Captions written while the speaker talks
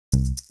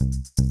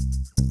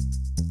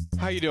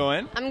How you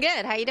doing? I'm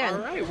good. How you doing? All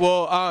right.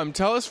 Well,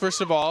 tell us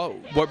first of all,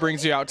 what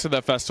brings you out to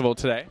the festival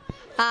today?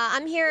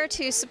 I'm here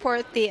to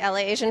support the LA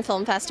Asian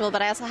Film Festival,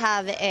 but I also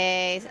have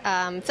a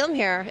film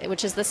here,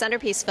 which is the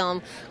centerpiece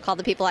film called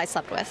The People I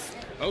Slept With.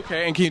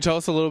 Okay, and can you tell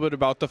us a little bit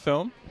about the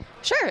film?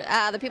 Sure.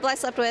 The People I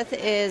Slept With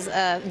is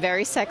a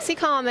very sexy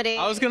comedy.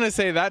 I was going to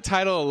say that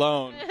title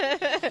alone.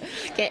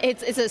 Okay,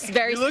 it's a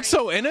very... You look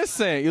so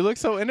innocent. You look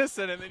so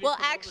innocent. And then Well,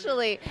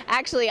 actually,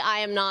 I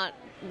am not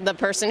the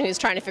person who's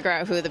trying to figure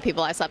out who the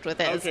people I slept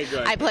with is. Okay,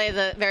 good. I play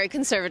the very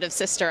conservative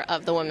sister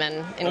of the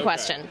woman in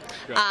question.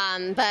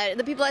 But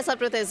The People I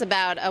Slept With is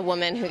about a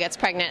woman who gets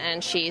pregnant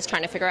and she's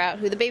trying to figure out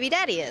who the baby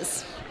daddy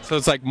is. So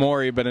it's like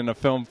Maury, but in a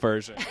film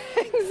version.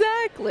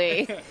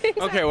 Exactly.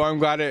 Okay, well, I'm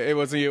glad it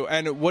wasn't you.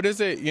 And what is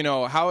it,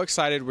 how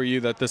excited were you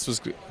that this was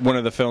one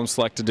of the films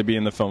selected to be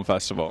in the film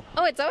festival?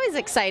 Oh, it's always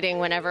exciting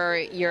whenever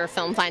your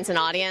film finds an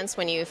audience.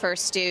 When you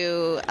first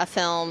do a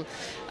film,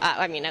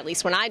 I mean, at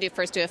least when I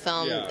first do a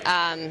film,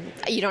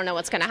 you don't know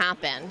what's going to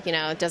happen.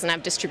 It doesn't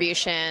have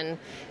distribution.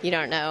 You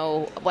don't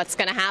know what's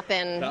going to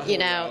happen.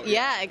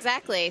 Yeah,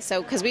 exactly.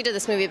 So, because we did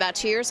this movie about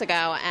 2 years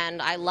ago,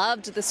 and I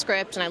loved the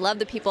script and I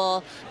loved the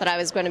people that I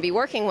was going to be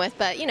working with,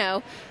 but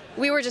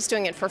we were just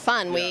doing it for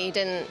fun. We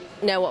didn't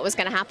know what was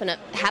going to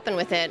happen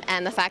with it,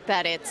 and the fact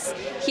that it's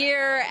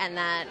here and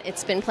that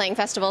it's been playing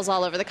festivals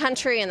all over the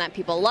country and that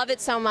people love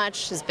it so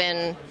much has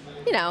been,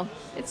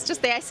 it's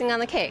just the icing on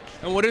the cake.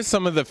 And what is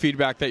some of the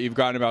feedback that you've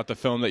gotten about the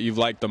film that you've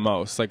liked the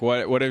most? Like,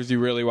 what have you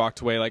really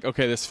walked away like,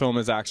 okay, this film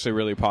is actually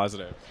really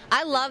positive?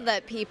 I love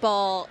that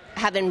people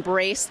have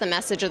embraced the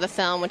message of the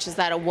film, which is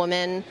that a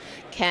woman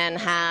can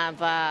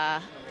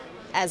have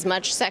as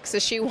much sex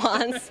as she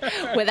wants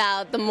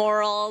without the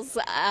morals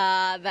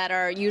that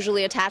are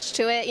usually attached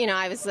to it.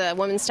 I was a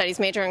women's studies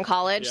major in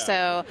college,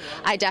 so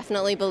I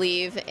definitely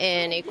believe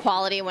in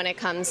equality when it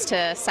comes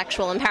to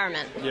sexual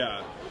empowerment.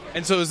 Yeah.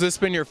 And so has this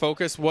been your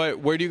focus?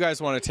 Where do you guys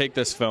want to take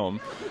this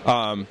film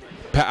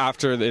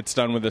after it's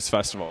done with this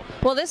festival?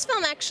 Well, this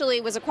film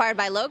actually was acquired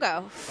by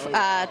Logo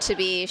to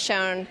be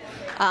shown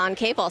on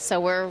cable, so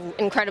we're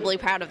incredibly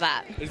proud of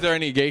that. Is there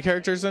any gay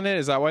characters in it?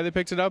 Is that why they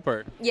picked it up?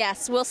 Or?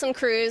 Yes, Wilson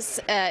Cruz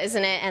is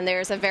in it, and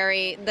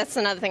that's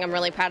another thing I'm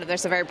really proud of.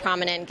 There's a very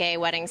prominent gay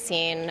wedding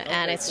scene,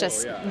 and it's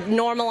just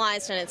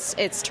normalized, and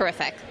it's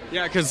terrific.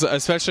 Yeah, because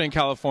especially in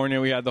California,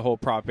 we had the whole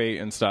Prop 8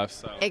 and stuff.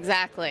 So.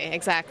 Exactly.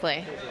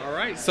 All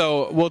right,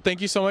 so, well,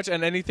 thank you so much.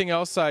 And anything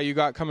else you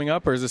got coming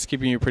up, or is this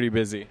keeping you pretty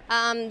busy?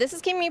 This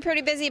is keeping me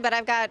pretty busy, but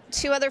I've got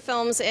 2 other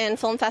films in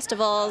film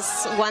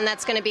festivals, one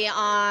that's going to be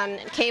on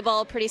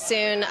cable pretty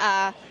soon,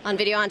 on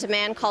video on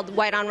demand, called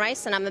White on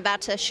Rice, and I'm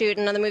about to shoot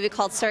another movie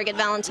called Surrogate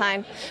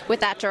Valentine with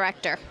that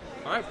director.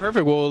 All right,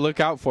 perfect. Well, we'll look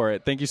out for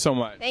it. Thank you so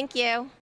much. Thank you.